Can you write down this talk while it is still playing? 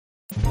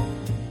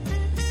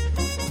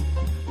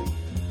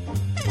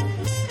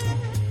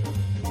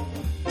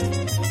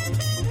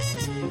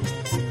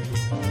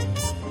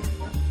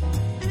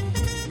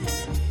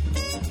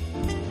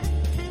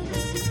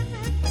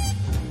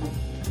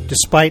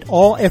Despite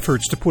all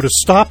efforts to put a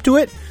stop to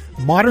it,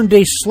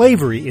 modern-day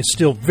slavery is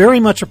still very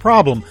much a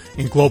problem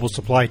in global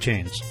supply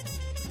chains.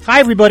 Hi,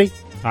 everybody.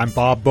 I'm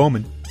Bob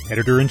Bowman,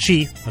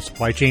 Editor-in-Chief of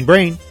Supply Chain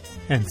Brain,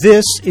 and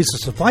this is the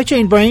Supply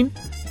Chain Brain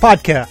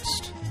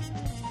podcast.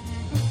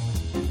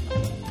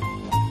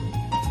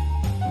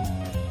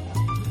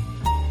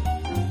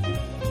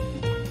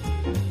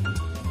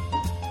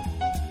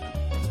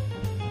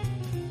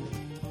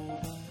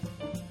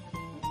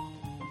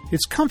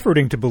 It's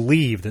comforting to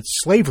believe that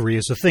slavery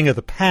is a thing of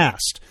the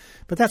past,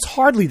 but that's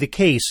hardly the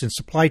case in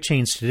supply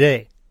chains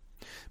today.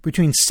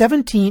 Between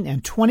 17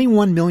 and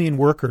 21 million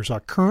workers are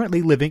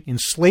currently living in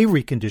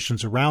slavery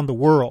conditions around the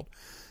world,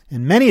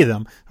 and many of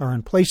them are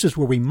in places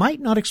where we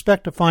might not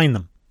expect to find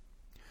them.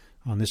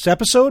 On this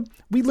episode,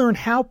 we learn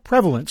how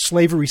prevalent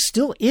slavery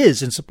still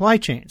is in supply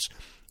chains,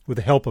 with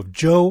the help of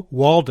Joe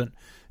Walden,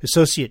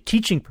 Associate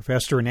Teaching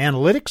Professor in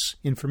Analytics,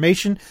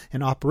 Information,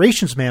 and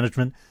Operations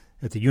Management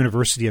at the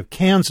University of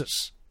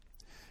Kansas.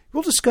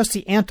 We'll discuss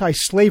the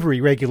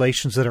anti-slavery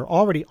regulations that are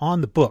already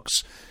on the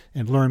books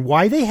and learn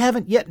why they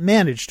haven't yet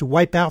managed to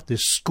wipe out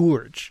this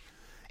scourge.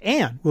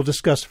 And we'll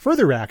discuss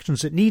further actions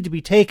that need to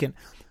be taken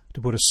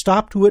to put a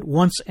stop to it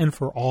once and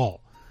for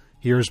all.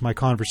 Here's my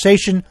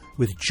conversation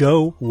with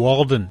Joe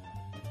Walden.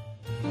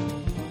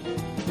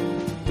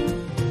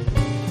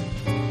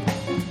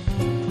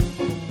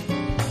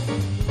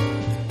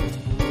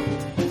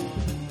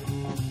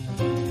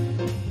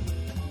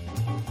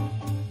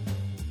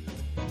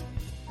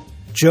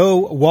 Joe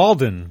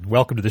Walden,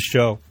 welcome to the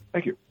show.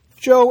 Thank you.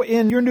 Joe,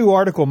 in your new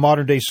article,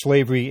 Modern Day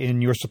Slavery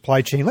in Your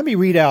Supply Chain, let me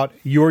read out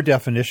your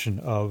definition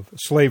of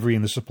slavery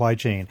in the supply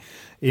chain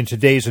in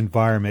today's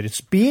environment. It's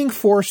being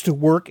forced to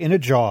work in a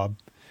job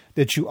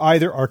that you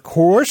either are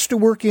coerced to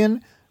work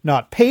in,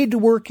 not paid to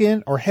work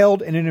in, or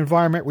held in an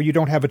environment where you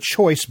don't have a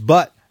choice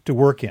but to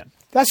work in.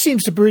 That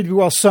seems to pretty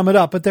well sum it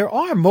up, but there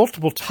are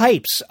multiple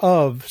types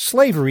of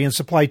slavery in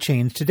supply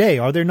chains today,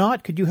 are there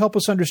not? Could you help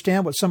us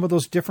understand what some of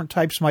those different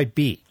types might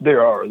be?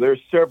 There are. There's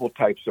several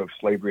types of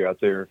slavery out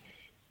there.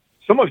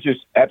 Some of it's just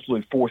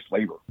absolutely forced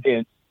labor.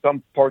 In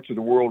some parts of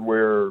the world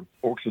where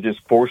folks are just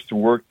forced to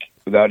work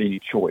without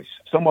any choice.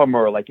 Some of them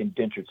are like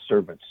indentured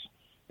servants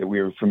that we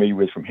are familiar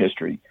with from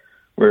history,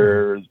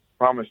 where they're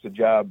promised a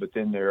job, but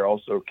then they're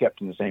also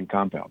kept in the same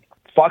compound.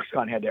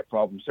 Foxconn had that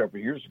problem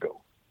several years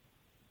ago,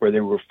 where they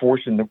were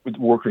forcing the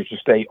workers to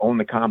stay on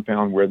the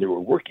compound where they were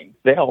working.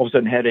 They all of a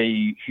sudden had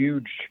a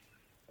huge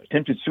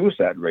attempted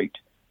suicide rate,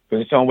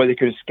 because it's the only way they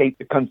could escape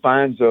the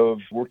confines of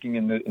working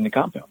in the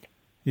compound.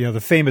 Yeah, the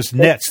famous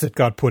nets that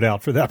got put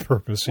out for that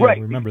purpose. Yeah, right.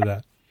 Remember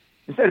that.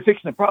 Instead of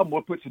fixing the problem,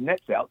 we'll put some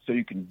nets out so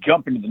you can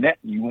jump into the net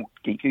and you won't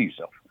kill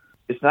yourself.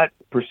 It's not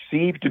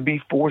perceived to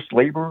be forced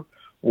labor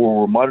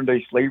or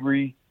modern-day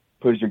slavery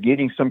because they're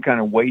getting some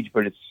kind of wage,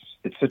 but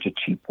it's such a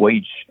cheap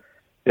wage.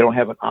 They don't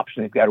have an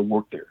option. They've got to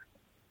work there.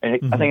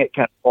 And I think it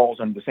kind of falls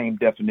under the same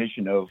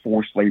definition of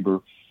forced labor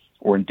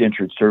or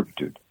indentured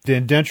servitude. The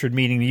indentured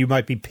meaning you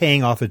might be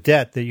paying off a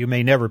debt that you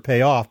may never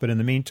pay off, but in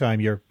the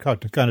meantime, you're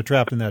kind of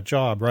trapped in that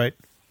job, right?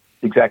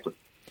 Exactly.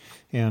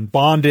 And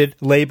bonded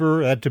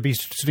labor, to be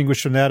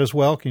distinguished from that as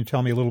well. Can you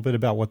tell me a little bit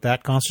about what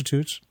that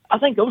constitutes? I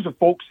think those are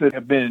folks that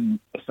have been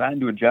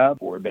assigned to a job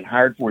or have been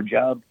hired for a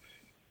job,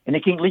 and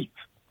they can't leave.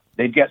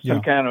 They've got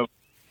some kind of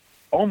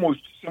almost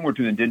similar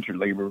to the indentured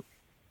labor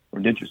or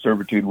indentured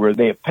servitude, where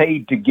they have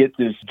paid to get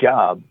this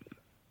job,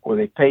 or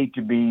they paid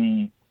to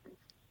be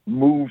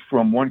moved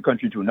from one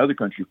country to another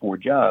country for a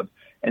job,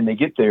 and they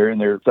get there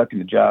and they're stuck in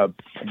the job,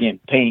 again,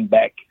 paying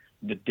back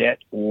the debt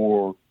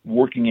or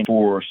working in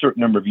for a certain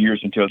number of years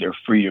until they're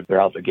free of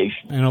their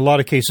obligation. In a lot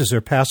of cases,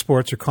 their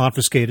passports are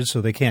confiscated, so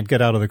they can't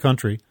get out of the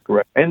country.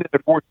 Correct. And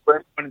they're forced, for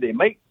every money they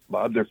make,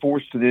 Bob, they're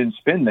forced to then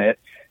spend that.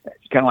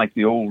 It's kind of like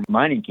the old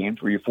mining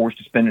camps where you're forced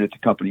to spend it at the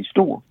company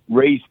store.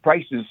 Raise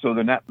prices so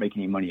they're not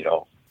making any money at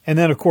all. And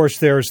then, of course,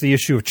 there's the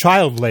issue of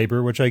child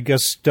labor, which I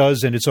guess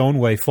does in its own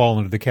way fall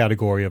into the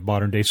category of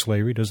modern-day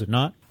slavery, does it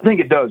not? I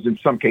think it does in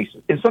some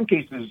cases. In some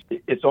cases,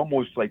 it's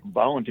almost like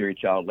voluntary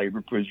child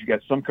labor, because you got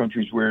some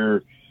countries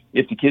where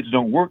if the kids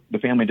don't work, the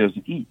family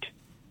doesn't eat.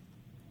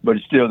 But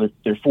it's still,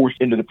 they're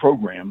forced into the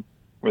program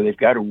where they've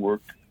got to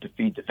work to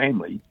feed the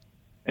family.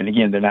 And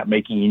again, they're not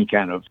making any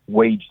kind of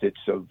wage that's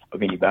of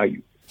any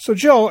value. So,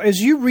 Joe,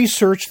 as you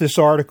researched this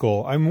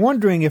article, I'm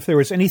wondering if there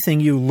was anything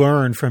you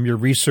learned from your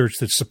research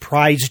that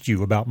surprised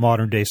you about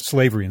modern-day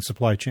slavery in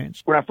supply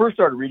chains. When I first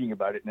started reading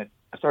about it, and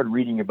I started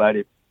reading about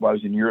it while I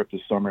was in Europe this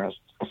summer,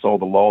 I saw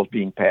the laws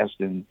being passed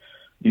in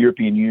the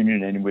European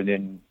Union and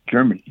within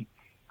Germany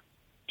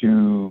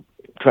to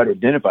try to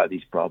identify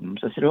these problems.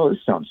 I said, oh,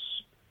 this sounds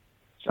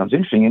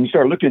interesting. And you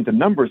start looking at the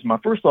numbers. My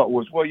first thought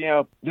was, well,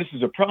 yeah, this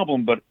is a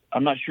problem, but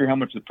I'm not sure how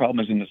much the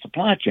problem is in the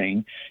supply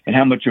chain and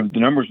how much of the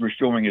numbers we're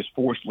showing as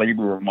forced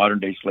labor or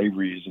modern-day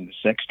slavery is in the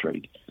sex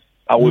trade.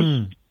 I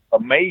was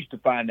amazed to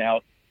find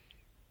out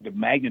the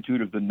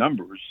magnitude of the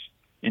numbers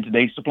in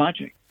today's supply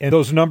chain. And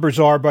those numbers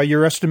are, by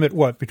your estimate,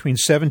 what, between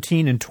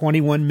 17 and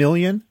 21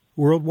 million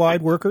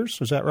worldwide workers?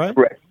 Is that right?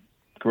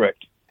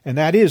 Correct. And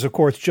that is, of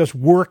course, just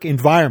work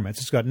environments.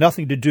 It's got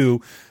nothing to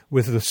do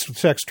with the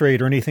sex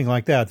trade or anything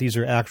like that. These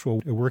are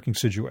actual working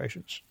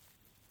situations.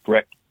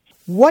 Correct.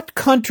 What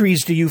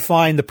countries do you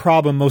find the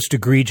problem most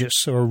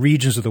egregious, or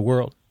regions of the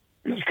world?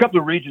 There's a couple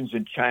of regions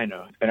in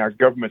China, and our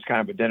government's kind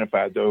of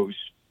identified those.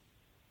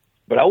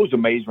 But I was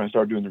amazed when I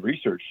started doing the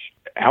research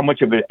how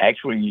much of it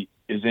actually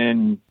is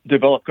in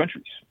developed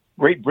countries.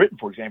 Great Britain,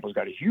 for example, has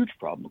got a huge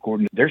problem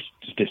according to their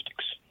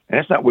statistics. And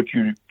that's not what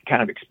you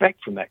kind of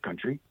expect from that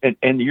country.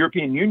 And the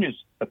European Union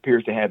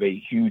appears to have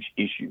a huge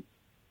issue.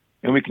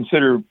 And we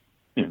consider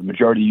the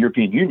majority of the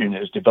European Union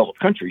as developed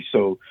countries.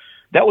 So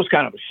that was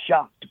kind of a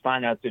shock to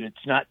find out that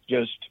it's not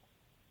just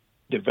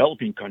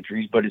developing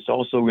countries, but it's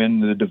also in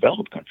the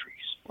developed countries.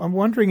 I'm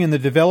wondering, in the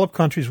developed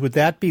countries, would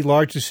that be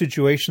largely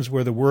situations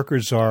where the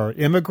workers are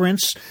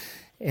immigrants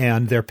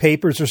and their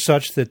papers are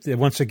such that,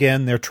 once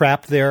again, they're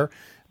trapped there?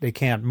 They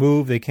can't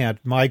move, they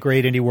can't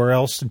migrate anywhere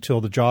else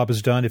until the job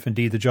is done, if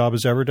indeed the job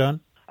is ever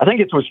done? I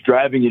think it's what's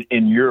driving it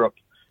in Europe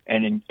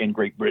and in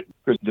Great Britain,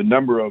 because the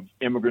number of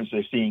immigrants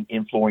they're seeing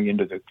inflowing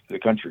into the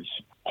countries.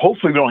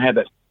 Hopefully we don't have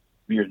that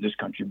here in this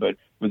country, but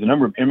with the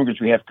number of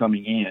immigrants we have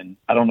coming in,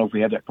 I don't know if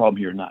we have that problem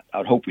here or not.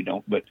 I'd hope we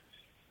don't, but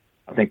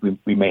I think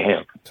we may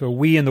have. So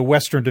we in the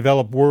Western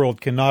developed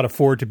world cannot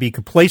afford to be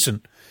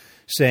complacent,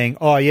 saying,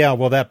 oh, yeah,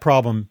 well, that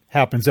problem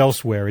happens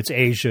elsewhere. It's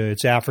Asia,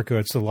 it's Africa,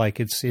 it's the like.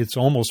 It's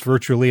almost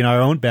virtually in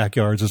our own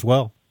backyards as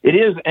well. It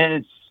is,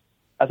 and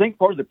I think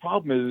part of the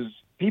problem is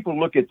people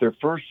look at their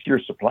first-tier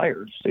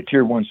suppliers, the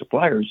Tier 1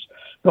 suppliers,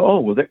 go, oh,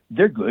 well,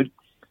 they're good.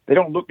 They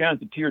don't look down at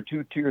the Tier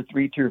 2, Tier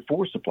 3, Tier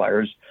 4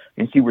 suppliers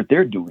and see what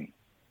they're doing.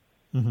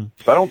 Mm-hmm.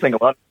 So I don't think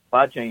a lot of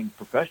supply chain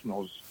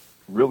professionals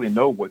really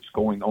know what's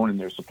going on in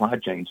their supply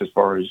chains as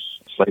far as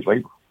slave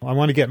labor. I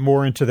want to get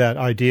more into that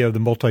idea of the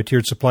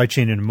multi-tiered supply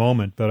chain in a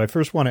moment, but I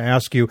first want to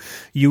ask you,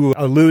 you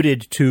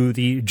alluded to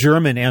the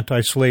German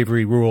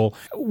anti-slavery rule.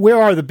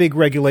 Where are the big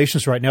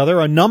regulations right now? There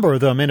are a number of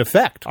them in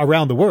effect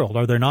around the world,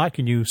 are there not?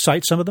 Can you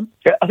cite some of them?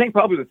 Yeah, I think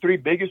probably the three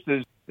biggest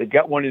is they've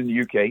got one in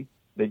the UK,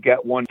 they've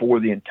got one for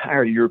the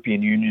entire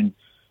European Union,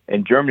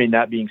 and Germany,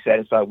 not being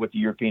satisfied with what the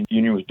European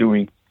Union was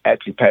doing,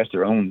 actually passed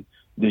their own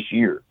this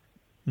year,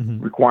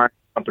 requiring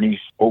companies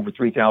over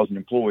 3,000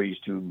 employees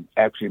to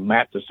actually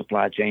map the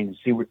supply chain and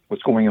see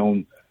what's going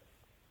on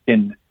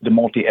in the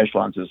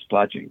multi-echelons of the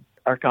supply chain.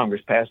 Our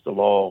Congress passed a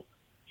law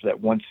for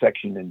that one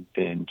section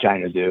in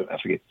China, I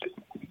forget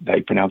how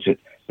you pronounce it,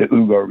 the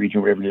Uyghur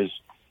region, whatever it is.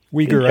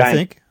 Uyghur, I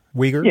think.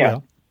 Uyghur, yeah.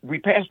 We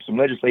passed some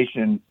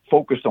legislation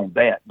focused on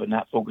that, but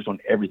not focused on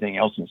everything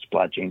else in the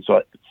supply chain.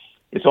 So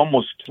it's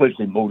almost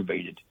politically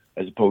motivated,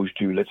 as opposed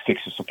to let's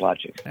fix the supply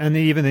chain. And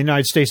even the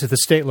United States at the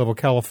state level,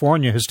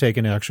 California has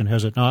taken action,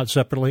 has it not,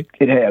 separately?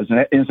 It has.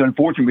 And it's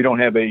unfortunate we don't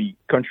have a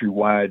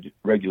countrywide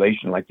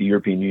regulation like the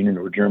European Union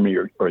or Germany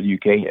or the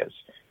UK has.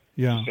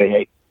 Yeah. Say,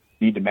 hey,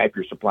 you need to map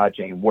your supply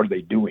chain. What are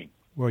they doing?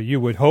 Well, you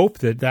would hope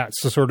that that's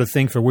the sort of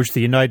thing for which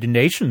the United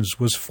Nations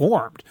was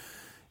formed.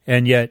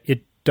 And yet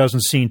it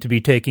doesn't seem to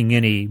be taking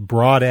any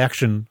broad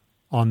action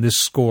on this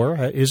score,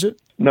 is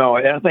it? No,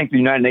 and I think the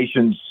United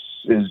Nations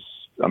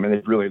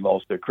they've really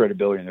lost their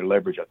credibility and their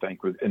leverage, I think,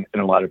 in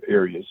a lot of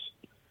areas,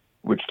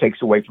 which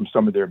takes away from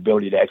some of their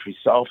ability to actually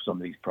solve some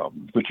of these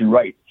problems. But you're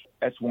right.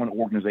 That's one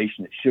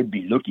organization that should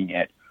be looking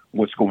at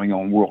what's going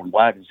on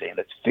worldwide and saying,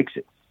 let's fix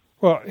it.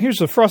 Well, here's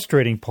the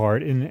frustrating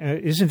part, and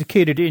is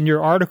indicated in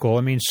your article.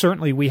 I mean,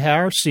 certainly we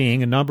are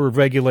seeing a number of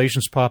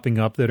regulations popping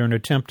up that are an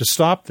attempt to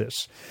stop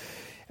this.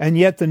 And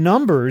yet the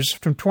numbers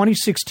from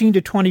 2016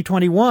 to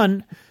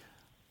 2021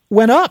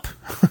 went up,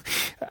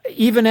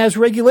 even as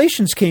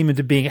regulations came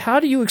into being. How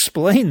do you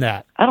explain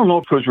that? I don't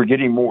know, because we're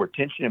getting more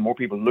attention and more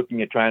people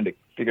looking at trying to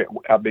figure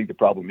out how big the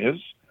problem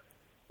is,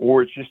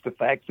 or it's just the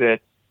fact that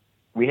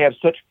we have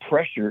such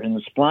pressure in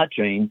the supply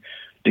chain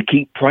to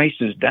keep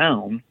prices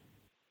down.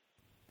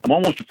 I'm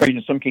almost afraid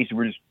in some cases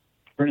we're just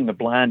turning a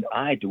blind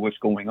eye to what's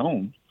going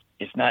on.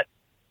 It's not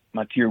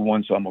my Tier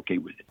 1, so I'm okay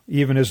with it.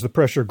 Even as the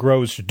pressure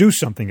grows to do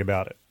something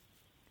about it.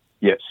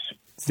 Yes.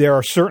 There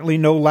are certainly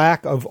no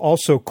lack of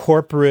also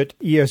corporate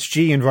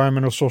ESG,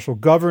 environmental social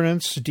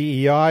governance,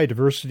 DEI,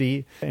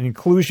 diversity and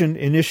inclusion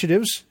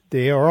initiatives.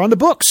 They are on the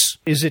books.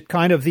 Is it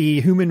kind of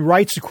the human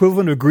rights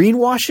equivalent of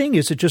greenwashing?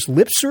 Is it just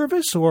lip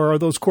service, or are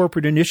those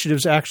corporate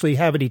initiatives actually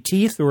have any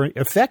teeth or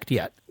effect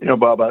yet?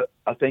 Bob,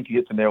 I think you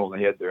hit the nail on the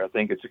head there. I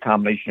think it's a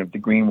combination of the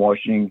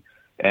greenwashing,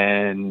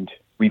 and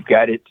we've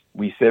got it.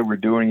 We said we're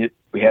doing it.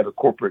 We have a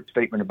corporate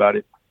statement about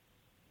it.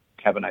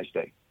 Have a nice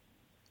day.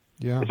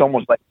 Yeah. It's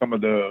almost like some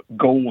of the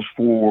goals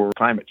for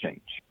climate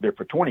change. They're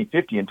for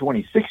 2050 and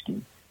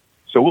 2060,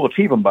 so we'll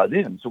achieve them by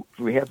then. So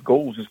we have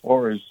goals as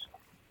far as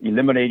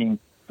eliminating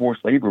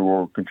forced labor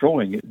or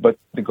controlling it, but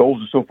the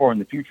goals are so far in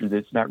the future that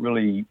it's not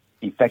really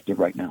effective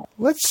right now.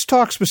 Let's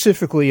talk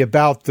specifically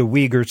about the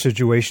Uyghur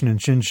situation in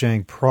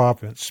Xinjiang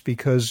province,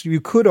 because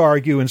you could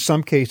argue in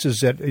some cases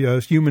that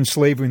human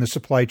slavery in the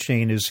supply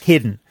chain is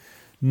hidden.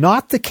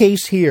 Not the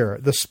case here.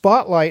 The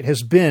spotlight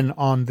has been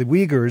on the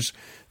Uyghurs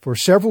for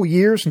several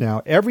years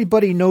now.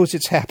 Everybody knows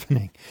it's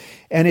happening,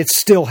 and it's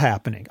still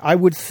happening. I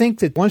would think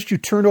that once you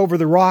turn over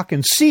the rock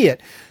and see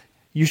it,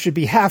 you should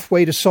be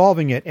halfway to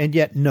solving it, and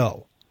yet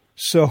no.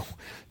 So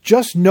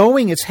just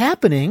knowing it's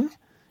happening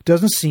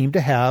doesn't seem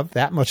to have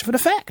that much of an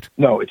effect.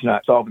 No, it's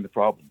not solving the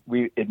problem.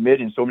 We admit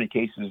in so many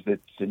cases that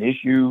it's an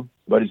issue,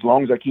 but as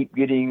long as I keep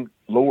getting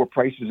lower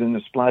prices in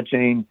the supply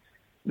chain,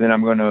 then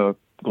I'm going to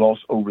gloss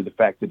over the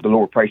fact that the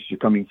lower prices are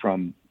coming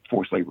from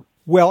forced labor.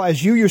 Well,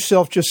 as you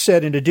yourself just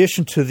said, in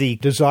addition to the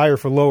desire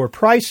for lower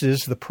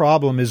prices, the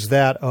problem is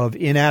that of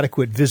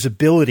inadequate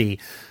visibility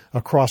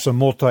across a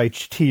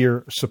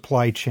multi-tier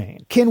supply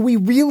chain. Can we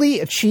really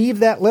achieve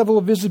that level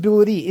of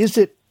visibility? Is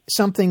it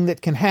something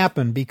that can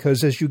happen?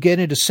 Because as you get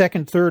into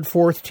second, third,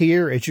 fourth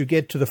tier, as you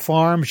get to the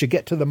farms, you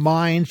get to the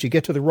mines, you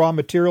get to the raw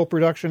material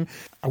production,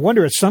 I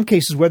wonder in some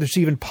cases whether it's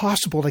even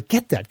possible to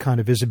get that kind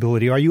of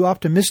visibility. Are you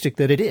optimistic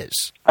that it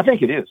is? I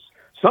think it is.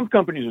 Some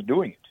companies are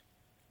doing it.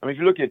 I mean,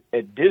 if you look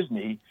at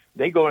Disney,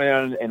 they go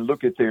down and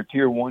look at their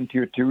tier 1,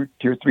 tier 2,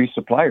 tier 3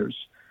 suppliers.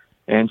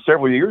 And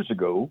several years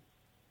ago,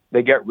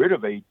 they got rid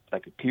of a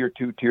tier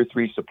 2, tier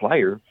 3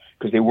 supplier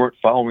because they weren't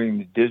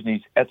following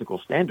Disney's ethical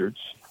standards.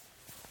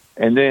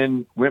 And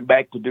then went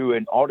back to do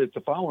an audit the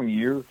following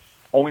year,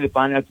 only to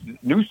find out the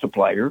new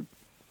supplier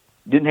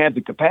didn't have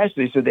the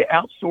capacity, so they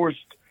outsourced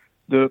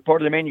the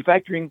part of the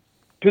manufacturing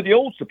to the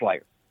old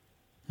supplier.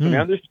 So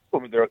now there's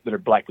people that are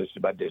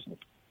blacklisted by Disney.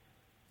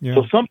 Yeah.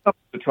 So some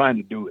companies are trying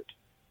to do it.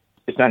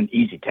 It's not an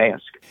easy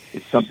task.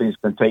 It's something that's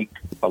going to take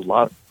a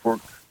lot of work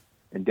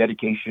and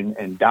dedication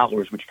and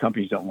dollars, which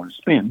companies don't want to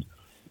spend.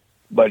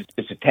 But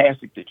it's a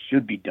task that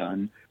should be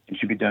done, and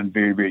should be done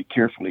very, very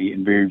carefully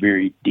and very,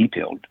 very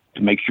detailed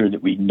to make sure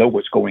that we know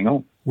what's going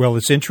on. Well,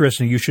 it's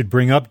interesting you should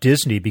bring up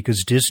Disney,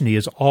 because Disney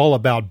is all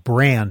about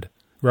brand,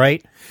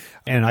 right?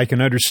 And I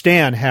can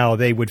understand how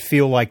they would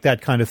feel like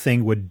that kind of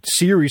thing would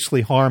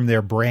seriously harm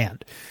their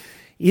brand.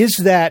 Is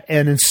that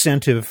an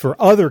incentive for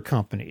other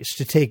companies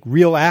to take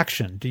real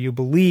action? Do you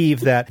believe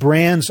that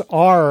brands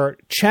are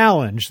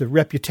challenged, the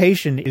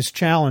reputation is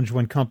challenged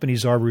when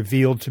companies are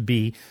revealed to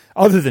be,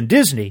 other than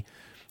Disney,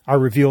 are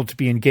revealed to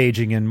be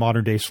engaging in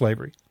modern-day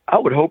slavery? I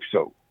would hope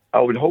so.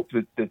 I would hope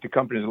that the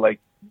companies are like,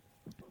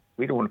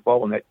 we don't want to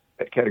fall in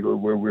that category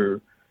where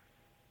we're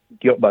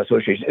guilt by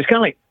association. It's kind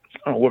of like, I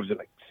don't know, what was it,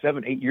 like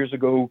 7-8 years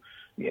ago?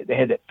 Yeah, they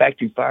had that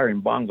factory fire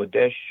in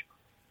Bangladesh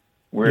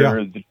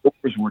where the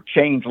doors were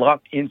chained,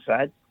 locked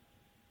inside.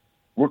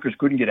 Workers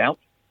couldn't get out.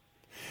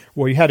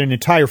 Well, you had an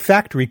entire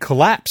factory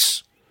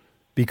collapse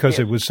because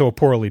it was so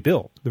poorly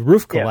built. The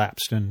roof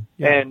collapsed. And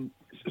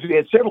so we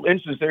had several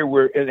instances there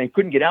where they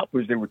couldn't get out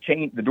because they were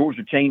chained. The doors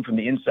were chained from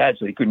the inside,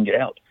 so they couldn't get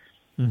out.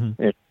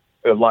 Mm-hmm. And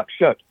locked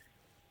shut.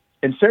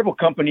 And several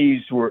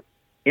companies were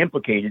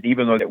implicated,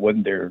 even though that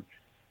wasn't their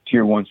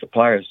tier 1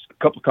 suppliers. A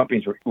couple of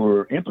companies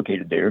were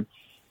implicated there,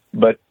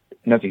 but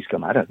nothing's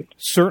come out of it.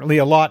 Certainly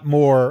a lot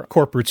more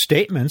corporate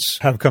statements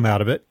have come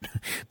out of it,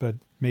 but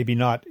maybe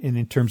not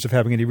in terms of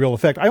having any real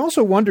effect. I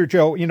also wonder,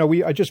 Joe,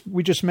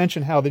 we just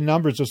mentioned how the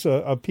numbers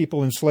of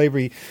people in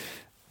slavery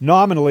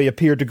nominally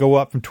appeared to go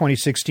up from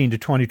 2016 to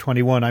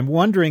 2021. I'm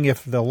wondering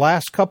if the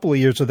last couple of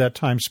years of that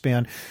time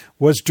span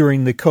was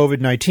during the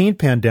COVID-19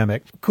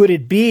 pandemic. Could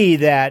it be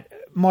that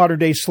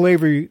modern-day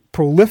slavery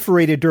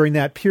proliferated during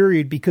that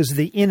period because of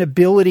the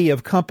inability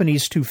of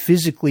companies to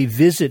physically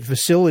visit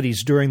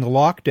facilities during the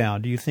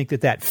lockdown? Do you think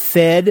that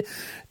fed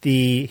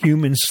the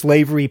human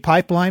slavery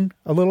pipeline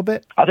a little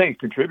bit? I think it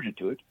contributed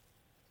to it.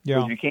 Yeah.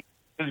 Because you can't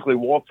physically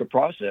walk the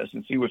process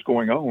and see what's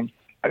going on.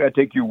 I got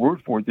to take your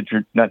word for it that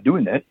you're not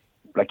doing that.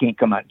 But I can't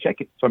come out and check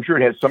it. So I'm sure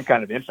it has some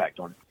kind of impact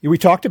on it. We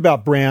talked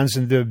about brands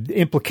and the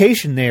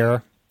implication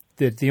there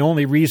that the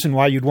only reason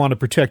why you'd want to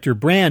protect your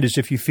brand is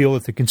if you feel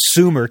that the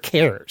consumer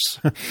cares.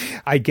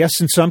 I guess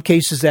in some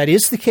cases that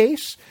is the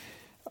case,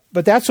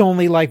 but that's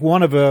only like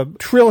one of a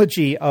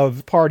trilogy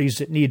of parties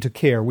that need to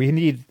care. We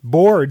need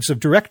boards of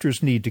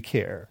directors need to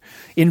care.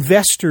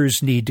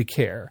 Investors need to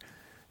care.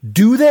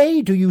 Do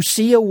they? Do you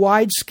see a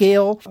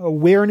wide-scale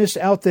awareness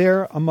out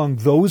there among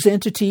those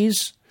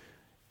entities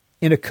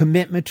in a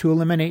commitment to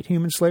eliminate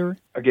human slavery?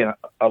 Again,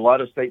 a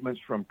lot of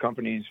statements from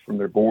companies, from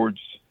their boards.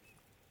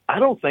 I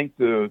don't think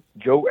the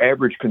Joe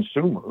average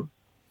consumer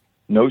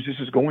knows this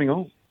is going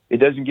on. It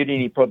doesn't get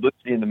any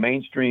publicity in the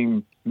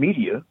mainstream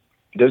media.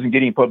 It doesn't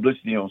get any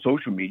publicity on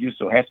social media,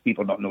 so half the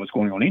people don't know what's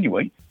going on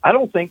anyway. I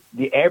don't think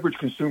the average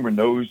consumer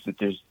knows that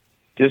there's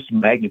this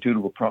magnitude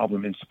of a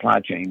problem in supply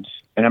chains.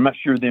 And I'm not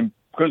sure then,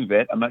 because of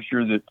that, I'm not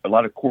sure that a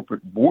lot of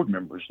corporate board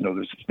members know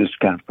there's this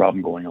kind of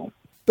problem going on.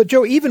 But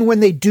Joe, even when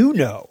they do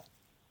know,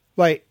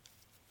 like,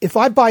 if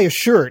I buy a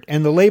shirt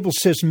and the label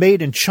says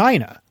made in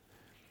China,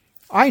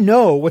 I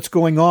know what's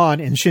going on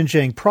in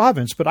Xinjiang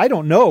province, but I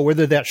don't know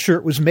whether that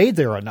shirt was made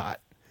there or not.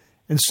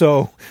 And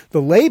so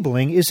the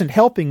labeling isn't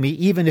helping me,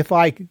 even if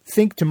I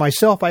think to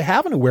myself I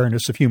have an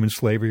awareness of human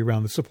slavery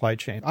around the supply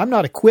chain. I'm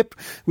not equipped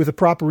with the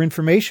proper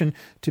information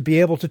to be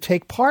able to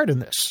take part in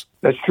this.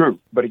 That's true.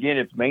 But again,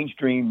 if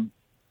mainstream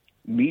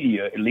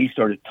media at least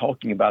started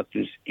talking about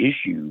this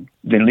issue,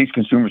 then at least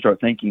consumers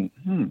start thinking,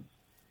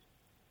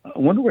 I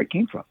wonder where it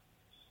came from.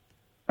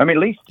 I mean,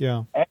 at least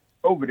after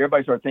COVID,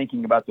 everybody started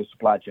thinking about the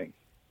supply chain.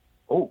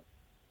 Oh,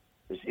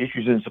 there's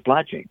issues in the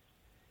supply chain.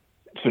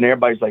 So now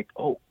everybody's like,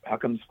 oh, how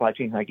come the supply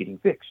chain's not getting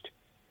fixed?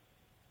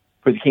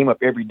 Because it came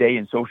up every day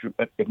in social,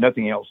 if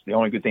nothing else, the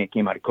only good thing that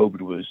came out of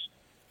COVID was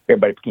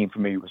everybody became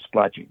familiar with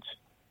supply chains.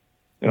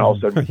 And all of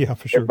a sudden,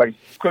 for sure.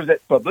 Because of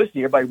that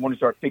publicity, everybody wanted to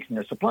start fixing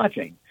their supply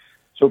chain.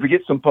 So if we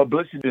get some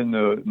publicity in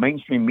the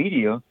mainstream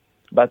media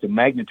about the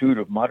magnitude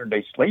of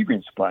modern-day slavery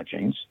in supply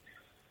chains,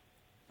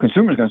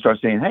 consumers are going to start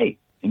saying, hey,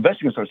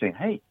 investors are going to start saying,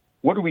 hey,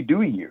 what are we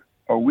doing here?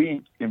 Are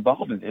we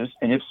involved in this?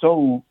 And if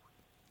so,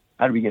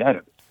 how do we get out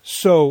of it?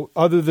 So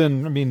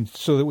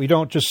so that we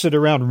don't just sit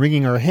around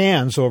wringing our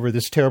hands over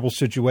this terrible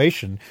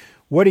situation,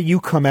 what do you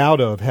come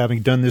out of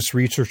having done this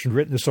research and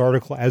written this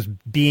article as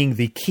being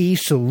the key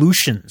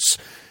solutions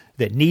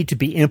that need to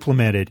be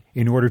implemented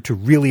in order to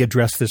really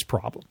address this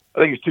problem? I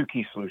think there's two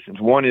key solutions.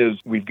 One is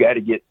we've got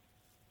to get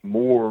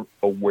more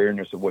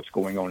awareness of what's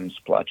going on in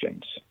supply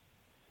chains,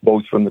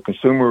 both from the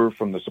consumer,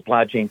 from the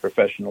supply chain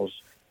professionals,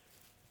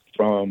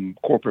 from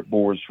corporate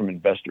boards, from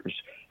investors.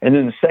 And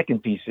then the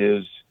second piece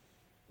is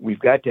we've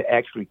got to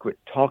actually quit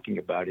talking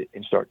about it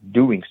and start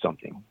doing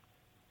something.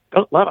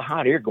 A lot of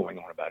hot air going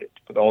on about it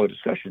with all the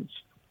discussions,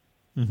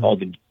 all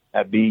the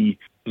DIB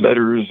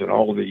letters and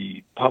all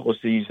the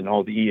policies and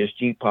all the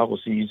ESG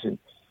policies. And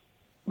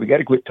we got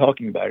to quit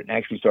talking about it and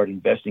actually start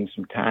investing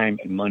some time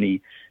and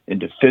money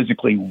into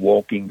physically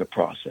walking the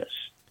process.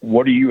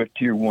 What are you at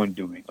Tier 1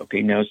 doing?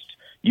 Okay, now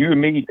you and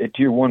me at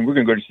Tier 1, we're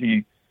going to go to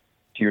see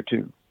Tier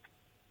 2.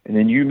 And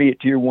then you and me at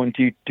Tier 1,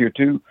 Tier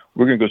 2,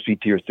 we're going to go see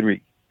Tier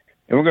 3.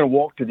 And we're going to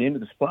walk to the end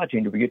of the supply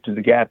chain till we get to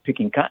the guy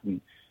picking cotton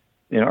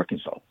in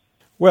Arkansas.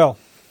 Well,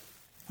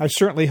 I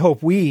certainly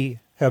hope we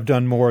have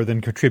done more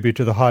than contribute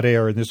to the hot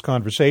air in this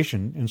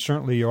conversation. And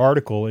certainly your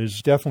article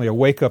is definitely a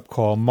wake-up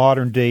call,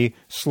 modern-day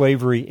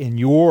slavery in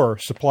your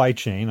supply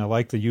chain. I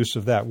like the use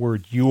of that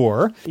word,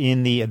 your.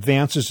 In the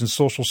Advances in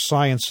Social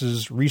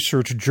Sciences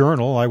Research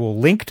Journal, I will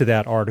link to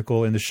that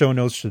article in the show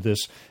notes to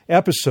this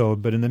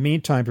episode. But in the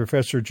meantime,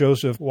 Professor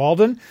Joseph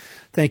Walden,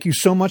 thank you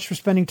so much for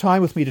spending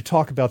time with me to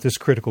talk about this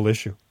critical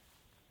issue.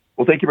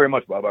 Well, thank you very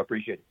much, Bob. I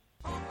appreciate it.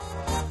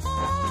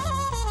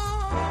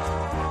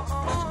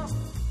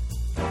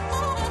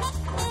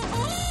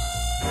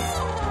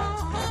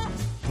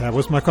 That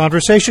was my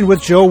conversation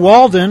with Joe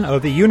Walden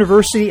of the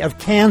University of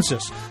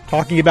Kansas,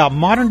 talking about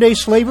modern-day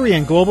slavery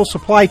and global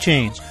supply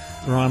chains.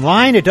 We're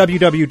online at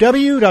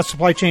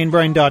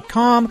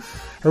www.supplychainbrain.com,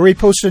 where we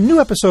post a new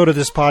episode of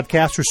this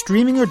podcast for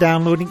streaming or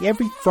downloading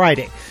every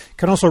Friday. You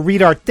can also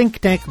read our Think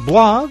Tank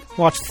blog,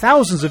 watch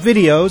thousands of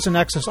videos, and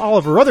access all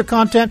of our other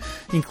content,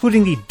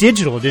 including the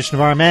digital edition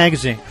of our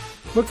magazine.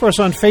 Look for us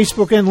on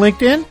Facebook and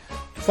LinkedIn.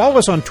 Follow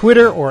us on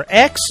Twitter or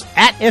X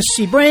at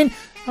SCBrain,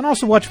 and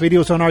also watch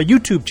videos on our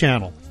YouTube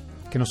channel.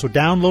 You can also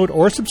download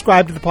or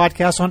subscribe to the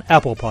podcast on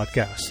Apple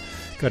Podcasts.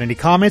 Got any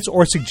comments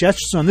or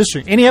suggestions on this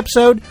or any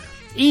episode?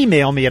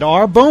 Email me at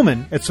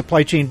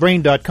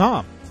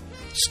rbowman@supplychainbrain.com.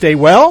 Stay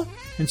well,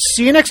 and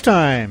see you next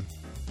time.